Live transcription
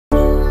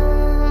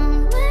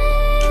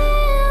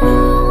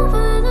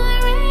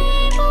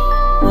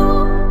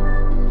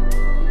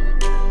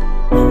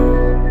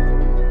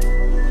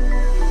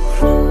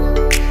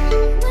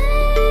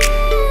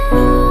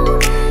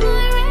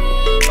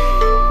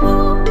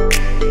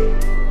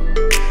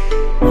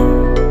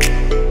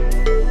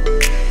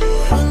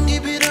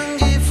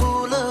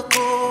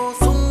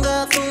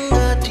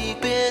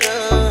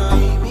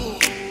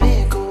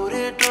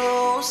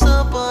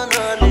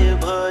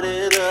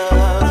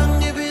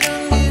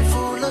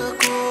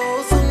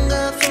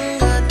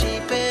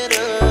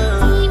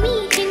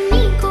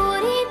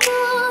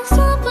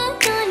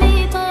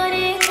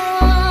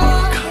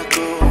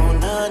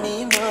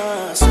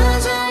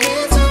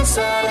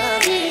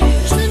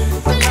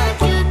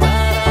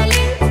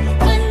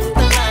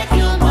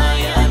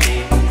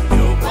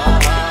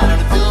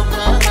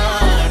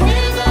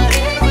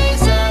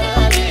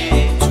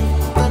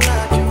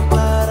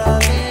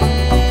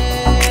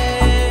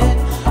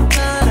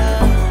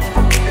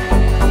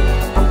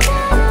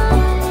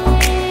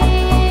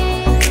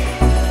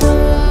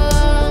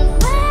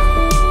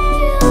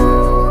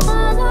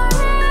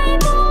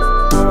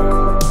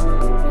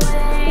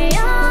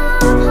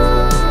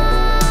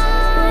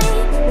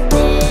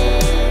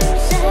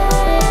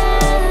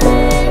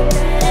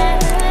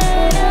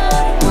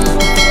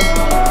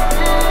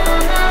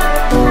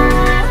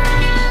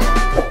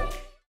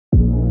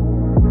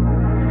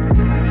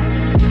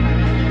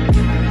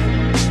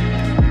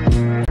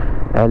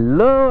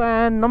Hello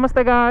and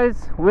नमस्ते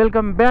guys,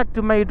 welcome back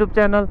to my YouTube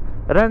channel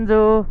रान्जो।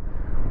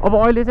 अब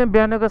अहिले चाहिँ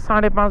बिहानको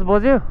 5:30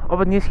 बज्यो।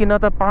 अब निस्किन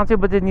त 5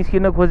 बजे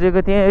निस्किन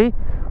खोजेको थिएँ है।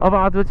 अब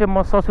आज चाहिँ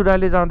म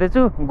ससुराली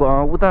जाँदैछु।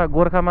 उता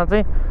गोर्खामा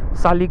चाहिँ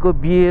सालीको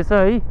बिहे छ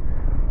है।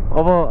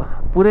 अब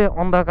पुरै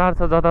अन्धकार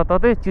छ,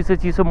 जताततै चिसो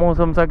चिसो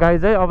मौसम छ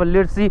गाइज है। अब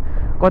लेट्स सी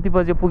कति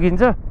बजे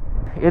पुगिन्छ।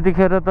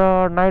 यतिखेर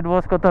त नाइट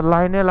बसको त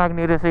लाइनै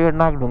लाग्ने रहेछ यो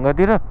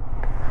नागढुङ्गातिर।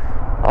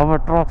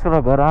 अब ट्रक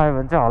र घर आयो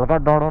भने चाहिँ हल्का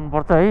डराउनु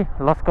पर्छ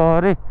है।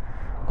 लस्करै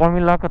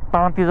कमिलाको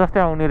ताँती जस्तै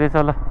आउने रहेछ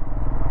ल।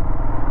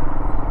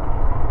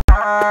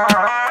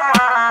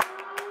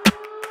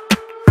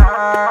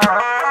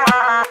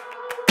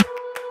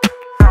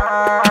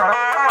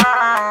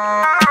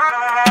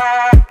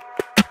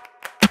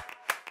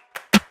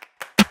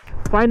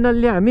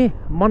 फाइनल्ली हामी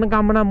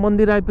मनोकामना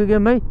मन्दिर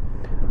आइपुग्यौँ है।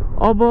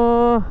 अब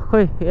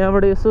खोइ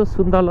यहाँबाट यसो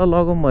सुन्तला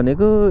लगौँ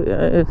भनेको,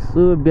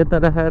 यसो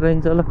बेच्न राखेर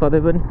रहन्छ ल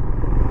कतै पनि।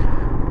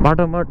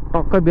 बाटोमा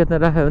टक्क बेच्न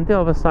राख्यो भने थियो।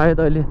 अब सायद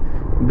अहिले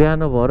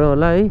बिहान भएर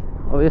होला है।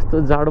 अब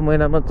यस्तो जाडो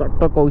महिनामा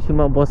चट्ट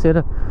कौसीमा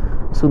बसेर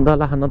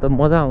सुन्तला खान त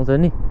मजा आउँछ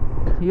नि।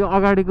 यो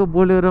अगाडिको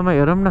बोलेरोमा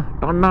हेरौँ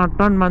न,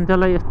 टन्नाटन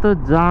मान्छेलाई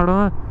यस्तो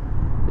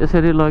जाडोमा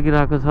यसरी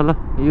लगिरहेको छ ल।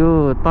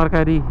 यो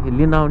तरकारी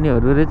लिन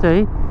आउनेहरू रहेछ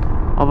है।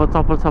 अब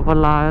चप्पल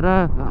लाएर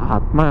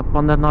हातमा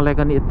 15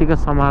 नल्याइकन यत्तिकै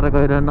समाएर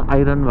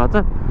आइरहनु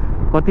भएको छ।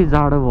 कति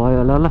जाडो भयो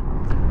होला ल।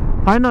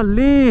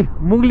 फाइनल्ली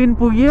मुगलिन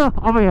पुग्यो।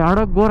 अब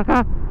यहाँबाट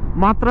गोर्खा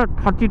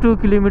मात्र 32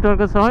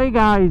 किलोमिटरको छ है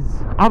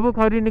गाइज। आबु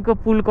खरिनीको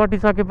पुल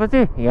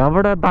कटिसकेपछि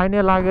यहाँबाट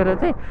दाहिने लागेर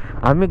चाहिँ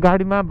हामी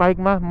गाडीमा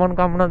बाइकमा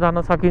मनोकामना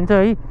जान सकिन्छ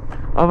है।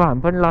 अब हामी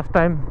पनि लास्ट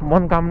टाइम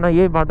मनोकामना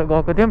यही बाटो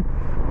गएको थियौँ।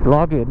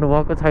 भ्लग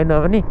हेर्नुभएको छैन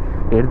भने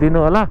हेरिदिनु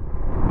होला।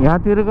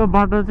 यहाँतिरको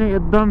बाटो चाहिँ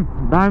एकदम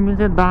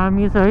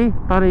दामी छ है।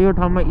 तर यो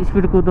ठाउँमा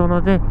स्पिड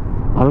कुदाउन चाहिँ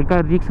हल्का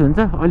रिक्स हुन्छ।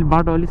 अहिले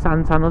बाटो अलिक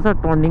सानो छ,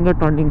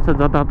 टर्निङ छ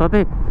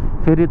जताततै।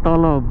 फेरि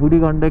तल बुढी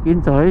गण्डकी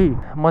छ है।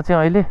 म चाहिँ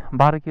अहिले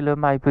 12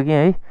 किलोमा आइपुगेँ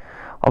है।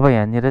 अब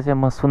यहाँनिर चाहिँ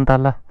म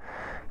सुन्तला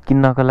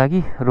किन्नको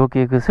लागि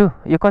रोकिएको छु।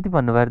 यो कति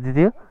भन्नुभयो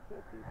दिदी? यो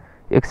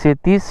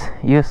 130,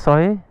 यो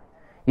 100,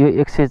 यो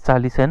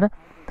 140 होइन?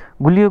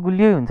 गुलियो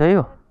हुन्छ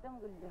यो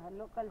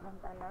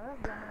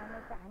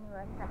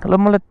ल।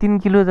 मलाई 3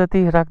 किलो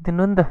जति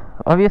राखिदिनु नि त।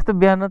 अब यस्तो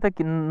बिहान त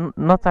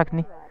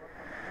नचाख्ने,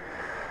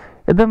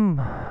 एकदम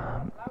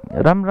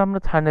राम्रो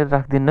छानेर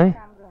राखिदिनु है।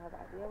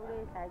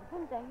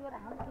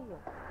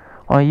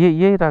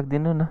 यही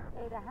राखिदिनु न।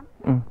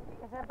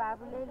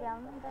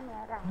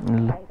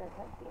 ल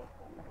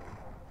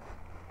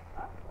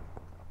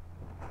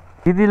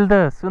दिदीले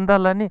त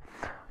सुन्तला नि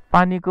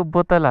पानीको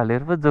बोतल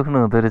हालेर पो जोख्नु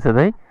हुँदो रहेछ त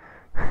है।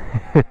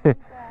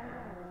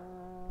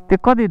 त्यो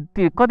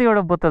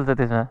कतिवटा बोतल छ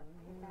त्यसमा?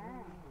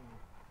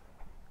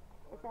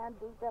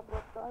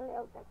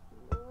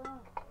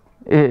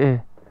 ए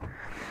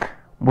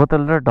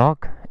बोतल र ढक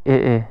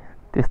ए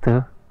त्यस्तो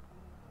हो।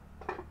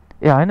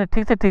 ए होइन,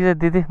 ठिक छ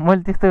दिदी।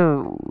 मैले त्यस्तो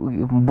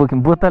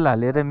बोतल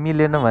हालेर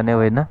मिलेन भने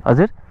होइन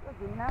हजुर।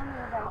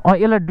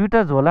 यसलाई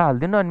 2टा झोला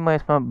हालिदिनु, अनि म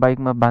यसमा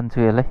बाइकमा बान्छु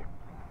यसलाई।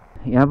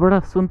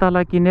 यहाँबाट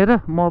सुन्तला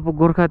किनेर म अब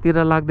गोर्खातिर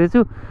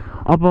लाग्दैछु।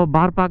 अब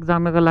बारपाक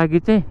जानको लागि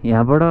चाहिँ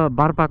यहाँबाट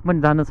बारपाक पनि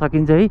जान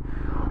सकिन्छ है।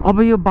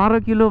 अब यो 12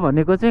 किलो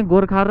भनेको चाहिँ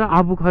गोर्खा र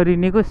आबु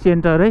खरिनीको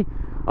सेन्टर है।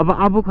 अब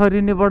आबु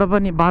खरिनीबाट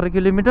पनि 12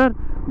 किलोमिटर,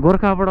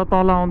 गोर्खाबाट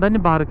तल आउँदा नि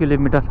 12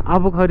 किलोमिटर।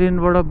 आबु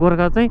खरिनीबाट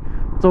गोर्खा चाहिँ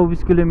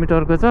 24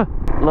 किलोमिटरको छ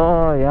ल।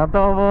 यहाँ त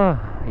अब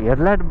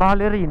हेडलाइट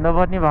बालेर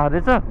हिँड्नुपर्ने भएको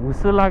रहेछ।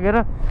 हुस्सो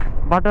लागेर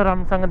बाटो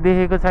राम्रोसँग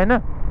देखेको छैन।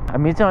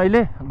 हामी चाहिँ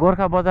अहिले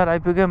गोर्खा बजार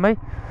आइपुग्यौँ है।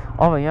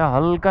 अब यहाँ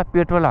हल्का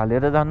पेट्रोल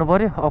हालेर जानु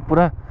पर्यो। अब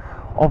पुरा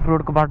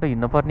अफरोडको बाटो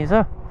हिँड्नुपर्ने छ।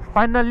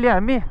 फाइनल्ली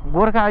हामी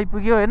गोर्खा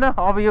आइपुग्यो होइन।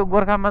 अब यो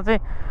गोर्खामा चाहिँ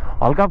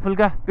हल्का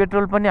फुल्का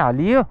पेट्रोल पनि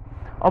हालियो।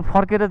 अब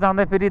फर्केर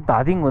जाँदा फेरि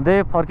धादिङ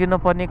हुँदै फर्किनु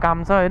पर्ने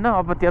काम छ होइन।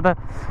 अब त्यता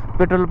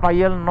पेट्रोल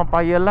पाइएला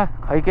नपाइएला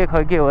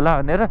खैके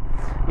होला भनेर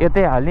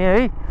यतै हालेँ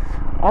है।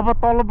 अब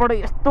तलबाट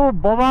यस्तो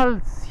बवाल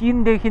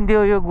सिन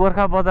देखिन्थ्यो यो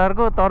गोर्खा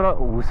बजारको, तर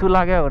हुसु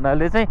लाग्यो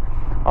हुनाले चाहिँ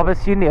अब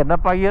सिन हेर्न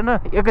पाइएन।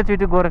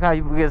 एकैचोटि गोर्खा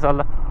आइपुगेछ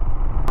ल।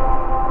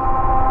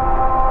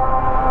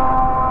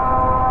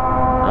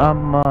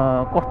 आमा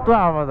कस्तो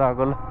आवाज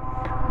आएको ल।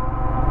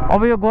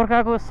 अब यो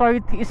गोर्खाको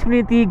शहीद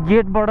स्मृति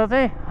गेटबाट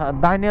चाहिँ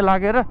दाहिने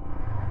लागेर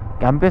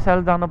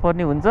घ्याम्पेसाल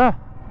जानुपर्ने हुन्छ।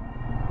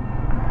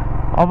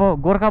 अब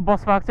गोर्खा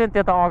बस पार्क चाहिँ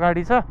त्यता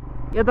अगाडि छ।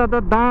 यता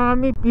त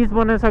दामी पिच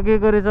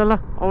बनाइसकेको रहेछ ल।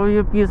 अब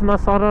यो पिचमा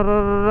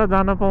सरर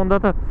जान पाउँदा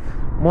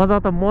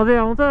त मजै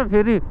आउँछ।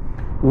 फेरि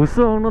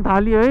हुस्सो आउनु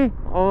थाल्यो है।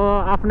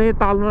 अब आफ्नै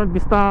तालमा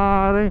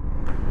बिस्तारै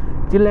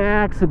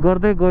चिल्याक्स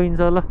गर्दै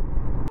गइन्छ ल।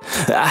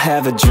 I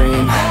have a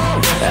dream,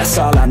 that's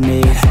all I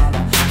need.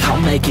 I'll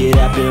make it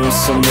happen with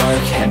some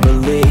work and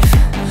belief.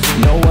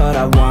 Know what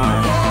I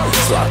want,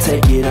 so I'll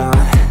take it on.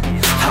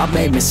 I've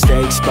made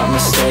mistakes, but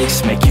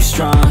mistakes make you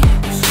strong.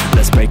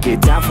 Let's break it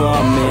down for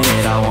a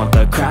minute. I want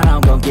the crown,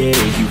 I'm gon' get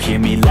it. You hear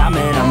me loud,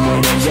 man, I'm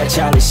winning. Yeah,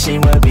 Charlie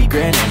Sheen will be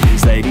grinning.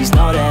 These ladies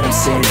know that I'm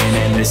sinning,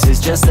 and this is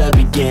just the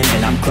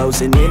beginning. I'm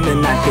closing in the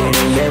night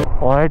inning.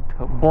 Alright,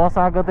 बस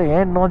आएको त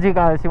यहाँ नजिक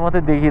आएपछि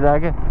मात्रै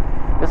देखिरहेको।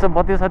 यसो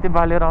बत्ती सत्ती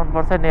बालेर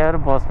आउनुपर्छ नि यार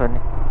बस पनि।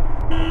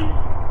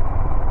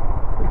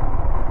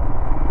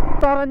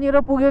 तरनिर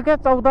पुग्यो क्या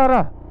चौतारा।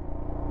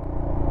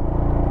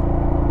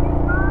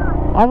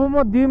 अब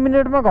म 2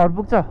 मिनेटमा घर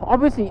पुग्छ।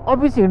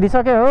 अफिस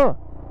हिँडिसकेँ हो।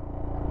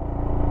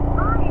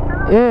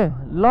 ए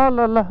ल ल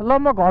ल ल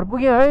म घर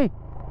पुगेँ है।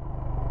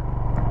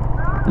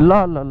 ल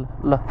ल ल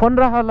ल फोन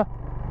राख ल।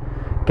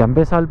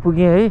 घ्याम्पेसाल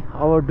पुगेँ है।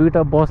 अब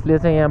दुईटा बसले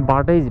चाहिँ यहाँ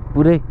बाटै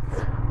पुरै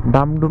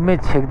डामडुमै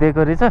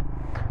छेक्दिएको रहेछ।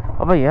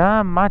 अब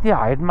यहाँ माथि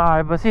हाइटमा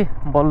आएपछि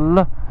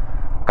बल्ल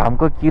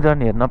घामको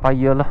किरण हेर्न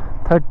पाइयो ल।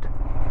 थट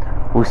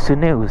हुस्सु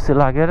नै हुस्सु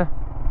लागेर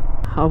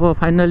अब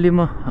फाइनल्ली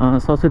म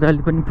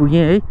ससुराली पनि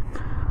पुगेँ है।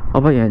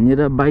 अब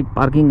यहाँनिर बाइक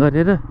पार्किङ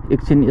गरेर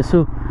एकछिन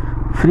यसो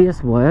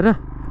फ्रेस भएर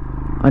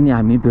अनि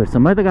हामी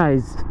भेट्छौँ है त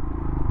गाइज।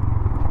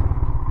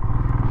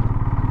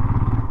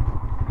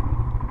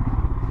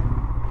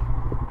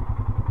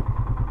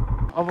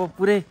 अब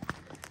पुरै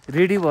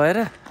रेडी भएर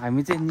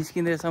हामी चाहिँ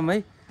निस्किँदैछौँ है।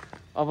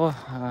 अब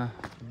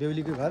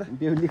बेहुलीको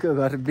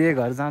घर बिहे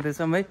घर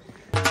जाँदैछौँ है।